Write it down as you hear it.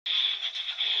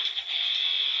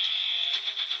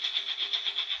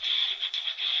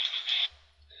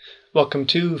Welcome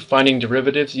to finding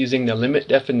derivatives using the limit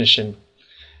definition.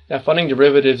 Now, finding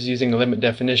derivatives using the limit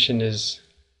definition is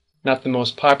not the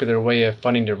most popular way of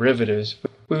finding derivatives.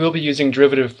 We will be using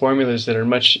derivative formulas that are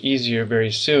much easier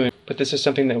very soon, but this is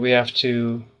something that we have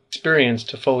to experience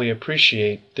to fully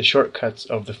appreciate the shortcuts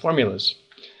of the formulas.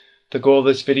 The goal of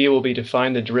this video will be to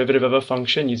find the derivative of a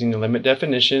function using the limit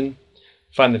definition,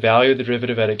 find the value of the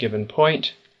derivative at a given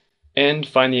point, and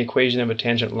find the equation of a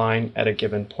tangent line at a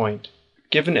given point.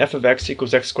 Given f of x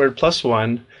equals x squared plus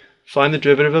 1, find the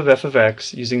derivative of f of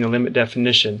x using the limit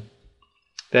definition.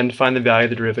 Then find the value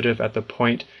of the derivative at the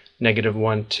point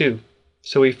 -1, 2.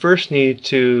 So we first need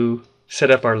to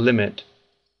set up our limit.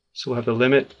 So we'll have the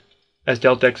limit as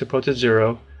delta x approaches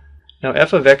 0. Now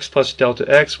f of x plus delta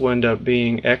x will end up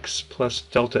being x plus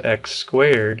delta x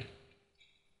squared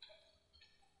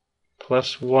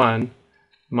plus 1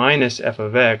 minus f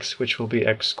of x, which will be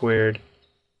x squared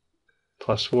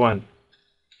plus 1.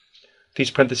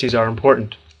 These parentheses are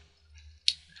important,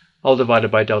 all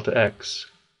divided by delta x.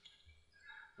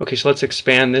 Okay, so let's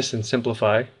expand this and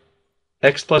simplify.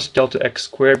 X plus delta x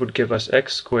squared would give us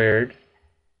x squared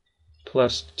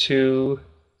plus 2x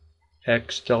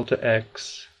delta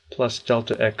x plus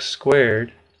delta x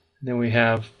squared. And then we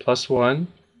have plus 1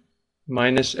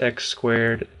 minus x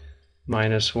squared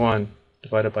minus 1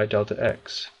 divided by delta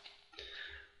x.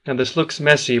 Now this looks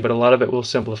messy, but a lot of it will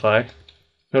simplify.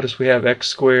 Notice we have x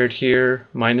squared here,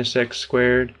 minus x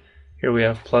squared. Here we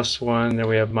have plus 1, there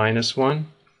we have minus 1.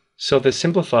 So this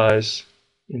simplifies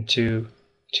into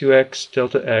 2x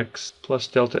delta x plus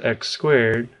delta x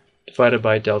squared divided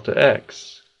by delta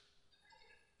x.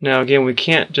 Now again, we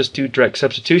can't just do direct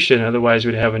substitution, otherwise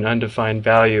we'd have an undefined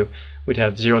value. We'd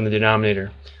have 0 in the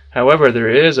denominator. However, there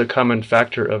is a common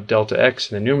factor of delta x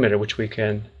in the numerator, which we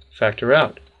can factor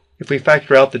out. If we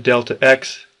factor out the delta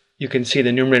x, you can see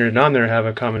the numerator and denominator have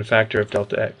a common factor of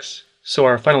delta x. So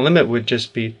our final limit would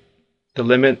just be the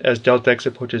limit as delta x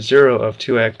approaches 0 of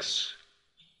 2x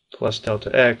plus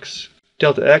delta x.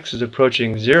 Delta x is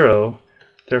approaching 0,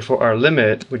 therefore our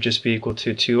limit would just be equal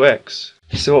to 2x.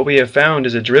 So what we have found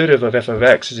is a derivative of f of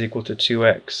x is equal to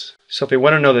 2x. So if we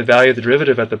want to know the value of the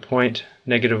derivative at the point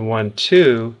 -1,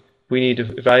 2, we need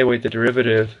to evaluate the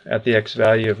derivative at the x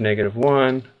value of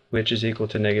 -1, which is equal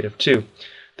to -2.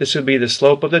 This would be the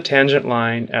slope of the tangent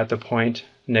line at the point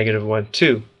 -1,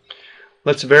 2.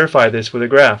 Let's verify this with a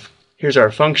graph. Here's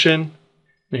our function,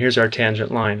 and here's our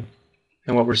tangent line.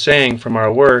 And what we're saying from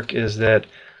our work is that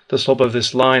the slope of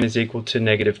this line is equal to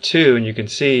 -2, and you can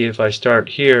see if I start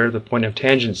here, the point of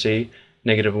tangency,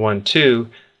 -1, 2,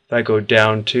 if I go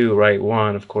down to right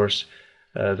 1, of course,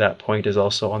 that point is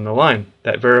also on the line.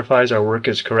 That verifies our work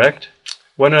is correct.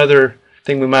 One other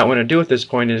thing we might want to do at this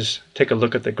point is take a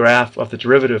look at the graph of the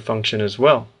derivative function as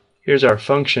well. Here's our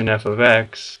function f of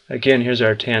x. Again, here's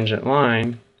our tangent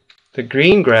line. The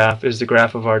green graph is the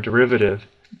graph of our derivative.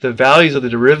 The values of the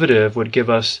derivative would give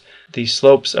us the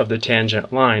slopes of the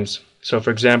tangent lines. So for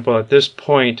example, at this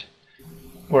point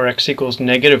where x equals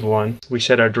 -1, we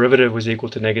said our derivative was equal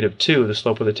to -2, the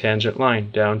slope of the tangent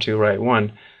line, down to right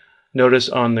 1. Notice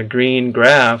on the green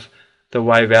graph, the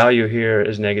y value here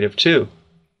is -2.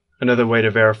 Another way to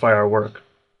verify our work.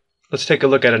 Let's take a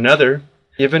look at another.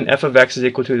 Given f of x is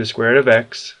equal to the square root of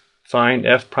x, find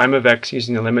f prime of x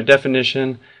using the limit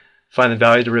definition, find the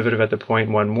value derivative at the point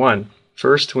 1, 1.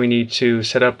 First, we need to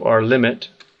set up our limit.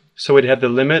 So we'd have the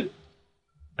limit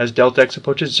as delta x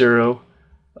approaches 0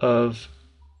 of,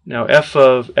 now f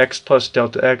of x plus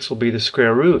delta x will be the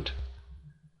square root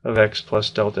of x plus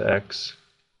delta x,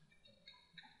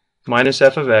 minus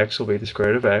f of x will be the square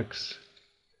root of x,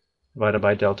 divided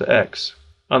by delta x.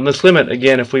 On this limit,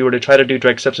 again, if we were to try to do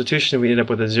direct substitution, we end up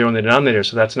with a 0 in the denominator,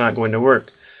 so that's not going to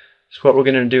work. So what we're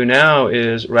going to do now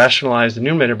is rationalize the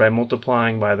numerator by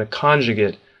multiplying by the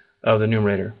conjugate of the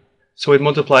numerator. So we'd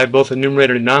multiply both the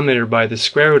numerator and denominator by the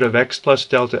square root of x plus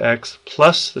delta x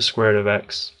plus the square root of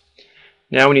x.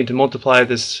 Now we need to multiply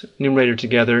this numerator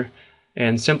together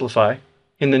and simplify.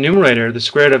 In the numerator, the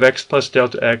square root of x plus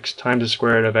delta x times the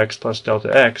square root of x plus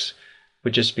delta x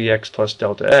would just be x plus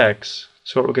delta x.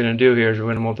 So what we're going to do here is we're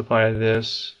going to multiply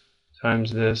this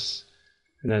times this,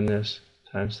 and then this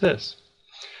times this.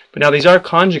 But now these are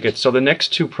conjugates, so the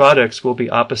next two products will be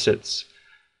opposites.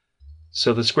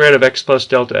 So the square root of x plus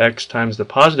delta x times the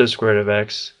positive square root of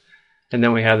x, and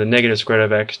then we have the negative square root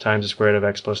of x times the square root of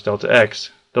x plus delta x.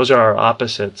 Those are our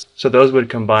opposites. So those would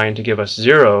combine to give us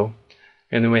 0,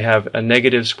 and then we have a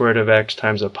negative square root of x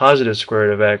times a positive square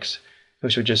root of x,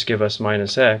 which would just give us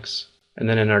minus x. And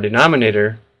then in our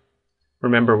denominator,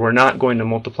 Remember, we're not going to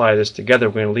multiply this together.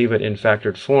 We're going to leave it in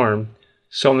factored form.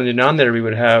 So in the denominator, we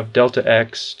would have delta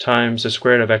x times the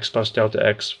square root of x plus delta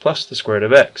x plus the square root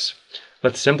of x.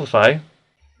 Let's simplify.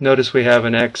 Notice we have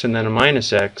an x and then a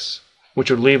minus x,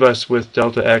 which would leave us with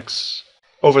delta x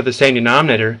over the same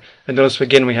denominator. And notice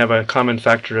again we have a common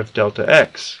factor of delta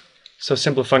x. So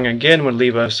simplifying again would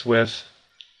leave us with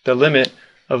the limit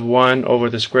of 1 over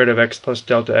the square root of x plus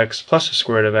delta x plus the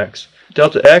square root of x.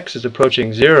 Delta x is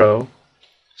approaching 0,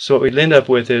 so what we'd end up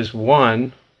with is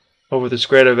 1 over the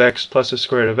square root of x plus the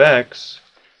square root of x,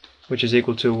 which is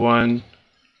equal to 1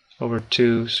 over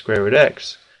 2 square root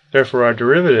x. Therefore, our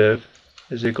derivative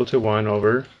is equal to 1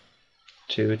 over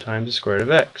 2 times the square root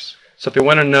of x. So if we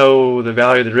want to know the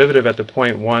value of the derivative at the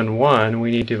point 1, 1,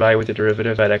 we need to evaluate the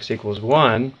derivative at x equals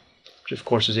 1, which of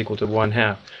course is equal to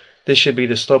 1/2. This should be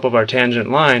the slope of our tangent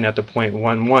line at the point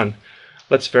 1, 1.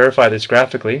 Let's verify this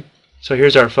graphically. So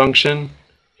here's our function,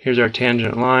 here's our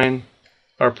tangent line.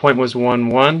 Our point was 1,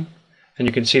 1. And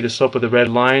you can see the slope of the red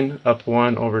line, up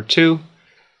 1 over 2.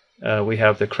 We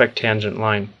have the correct tangent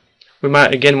line. We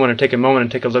might again want to take a moment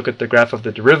and take a look at the graph of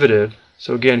the derivative.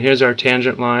 So again, here's our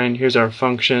tangent line, here's our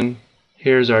function,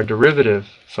 here's our derivative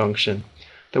function.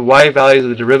 The y values of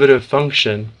the derivative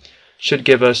function should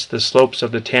give us the slopes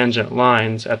of the tangent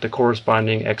lines at the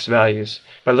corresponding x values.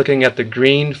 By looking at the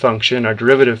green function, our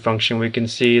derivative function, we can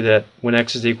see that when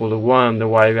x is equal to 1, the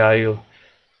y value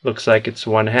looks like it's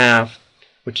 1/2,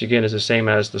 which again is the same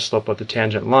as the slope of the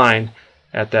tangent line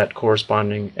at that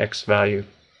corresponding x value.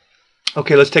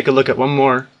 Okay, let's take a look at one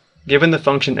more. Given the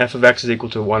function f of x is equal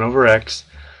to 1 over x,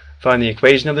 find the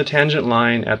equation of the tangent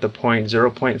line at the point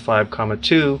 0.5,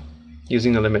 2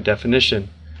 using the limit definition.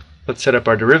 Let's set up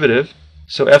our derivative.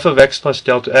 So f of x plus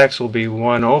delta x will be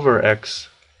 1 over x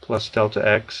plus delta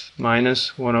x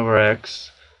minus 1 over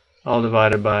x all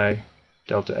divided by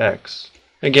delta x.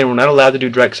 Again, we're not allowed to do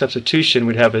direct substitution.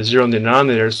 We'd have a 0 in the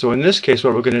denominator. So in this case,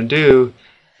 what we're going to do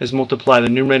is multiply the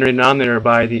numerator and denominator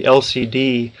by the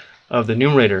LCD of the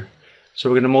numerator. So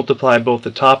we're going to multiply both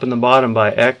the top and the bottom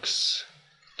by x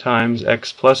times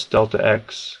x plus delta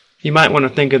x. You might want to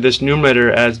think of this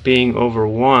numerator as being over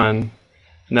 1,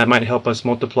 and that might help us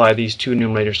multiply these two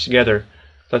numerators together.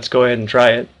 Let's go ahead and try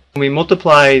it. When we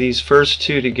multiply these first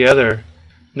two together,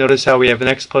 notice how we have an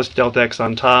x plus delta x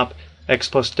on top, x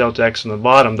plus delta x on the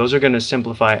bottom. Those are going to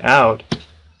simplify out,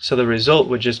 so the result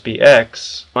would just be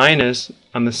x minus,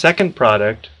 on the second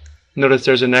product, notice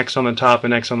there's an x on the top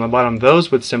and x on the bottom.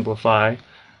 Those would simplify,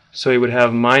 so we would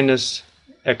have minus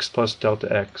x plus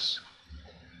delta x.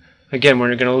 Again,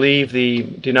 we're going to leave the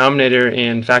denominator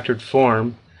in factored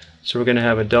form, so we're going to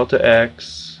have a delta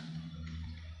x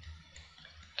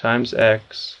times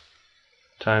x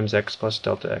plus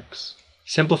delta x.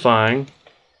 Simplifying,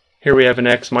 here we have an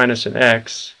x minus an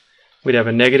x. We'd have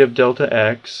a negative delta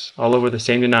x all over the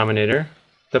same denominator.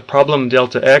 The problem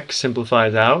delta x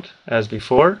simplifies out as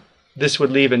before. This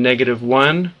would leave a negative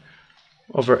 1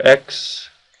 over x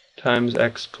times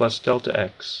x plus delta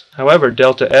x. However,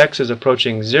 delta x is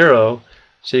approaching 0,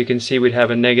 so you can see we'd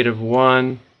have a negative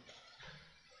 1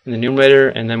 in the numerator,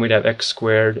 and then we'd have x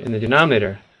squared in the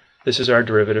denominator. This is our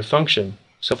derivative function.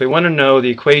 So if we want to know the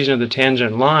equation of the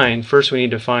tangent line, first we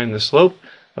need to find the slope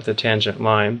of the tangent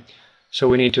line. So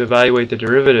we need to evaluate the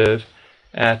derivative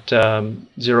at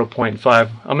 0.5.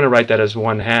 I'm going to write that as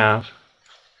 1/2.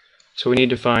 So we need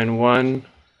to find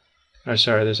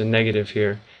there's a negative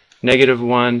here. Negative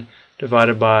 1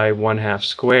 divided by 1/2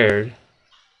 squared.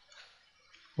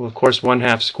 Well, of course,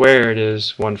 1/2 squared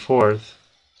is 1/4.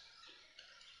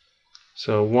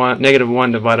 So negative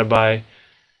 1 divided by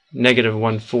negative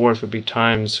 1/4 would be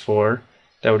times 4.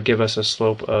 That would give us a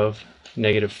slope of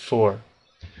negative 4.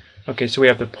 Okay, so we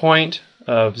have the point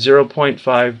of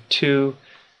 0.52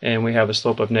 and we have a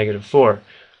slope of negative 4.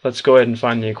 Let's go ahead and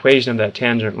find the equation of that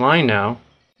tangent line now.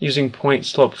 Using point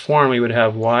slope form, we would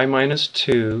have y minus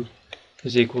 2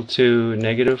 is equal to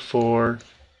negative 4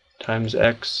 times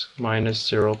x minus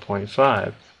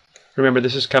 0.5. Remember,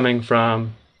 this is coming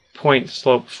from point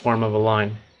slope form of a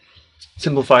line.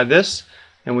 Simplify this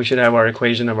and we should have our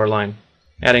equation of our line.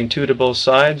 Adding 2 to both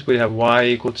sides, we have y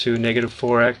equal to negative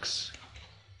 4x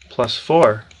plus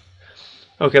 4.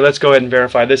 Okay, let's go ahead and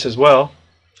verify this as well.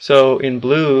 So in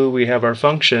blue we have our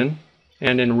function,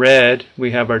 and in red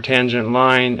we have our tangent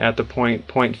line at the point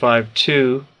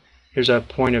 0.52. Here's our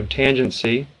point of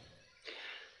tangency.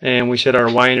 And we said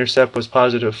our y-intercept was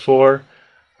positive 4.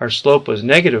 Our slope was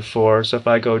negative 4, so if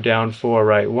I go down 4,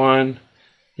 right 1,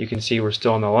 you can see we're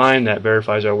still on the line. That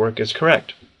verifies our work is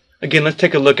correct. Again, let's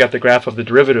take a look at the graph of the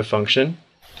derivative function.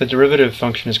 The derivative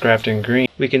function is graphed in green.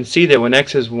 We can see that when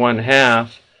x is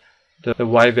 1/2, the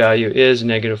y value is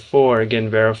 -4, again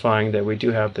verifying that we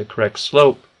do have the correct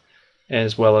slope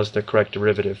as well as the correct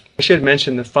derivative. I should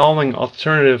mention the following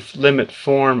alternative limit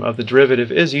form of the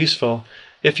derivative is useful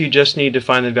if you just need to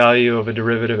find the value of a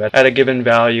derivative at a given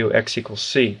value x equals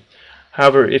c.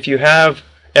 However, if you have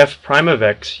f prime of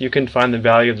x, you can find the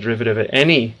value of the derivative at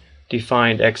any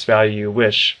defined x value you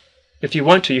wish. If you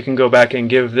want to, you can go back and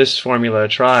give this formula a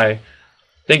try.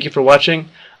 Thank you for watching.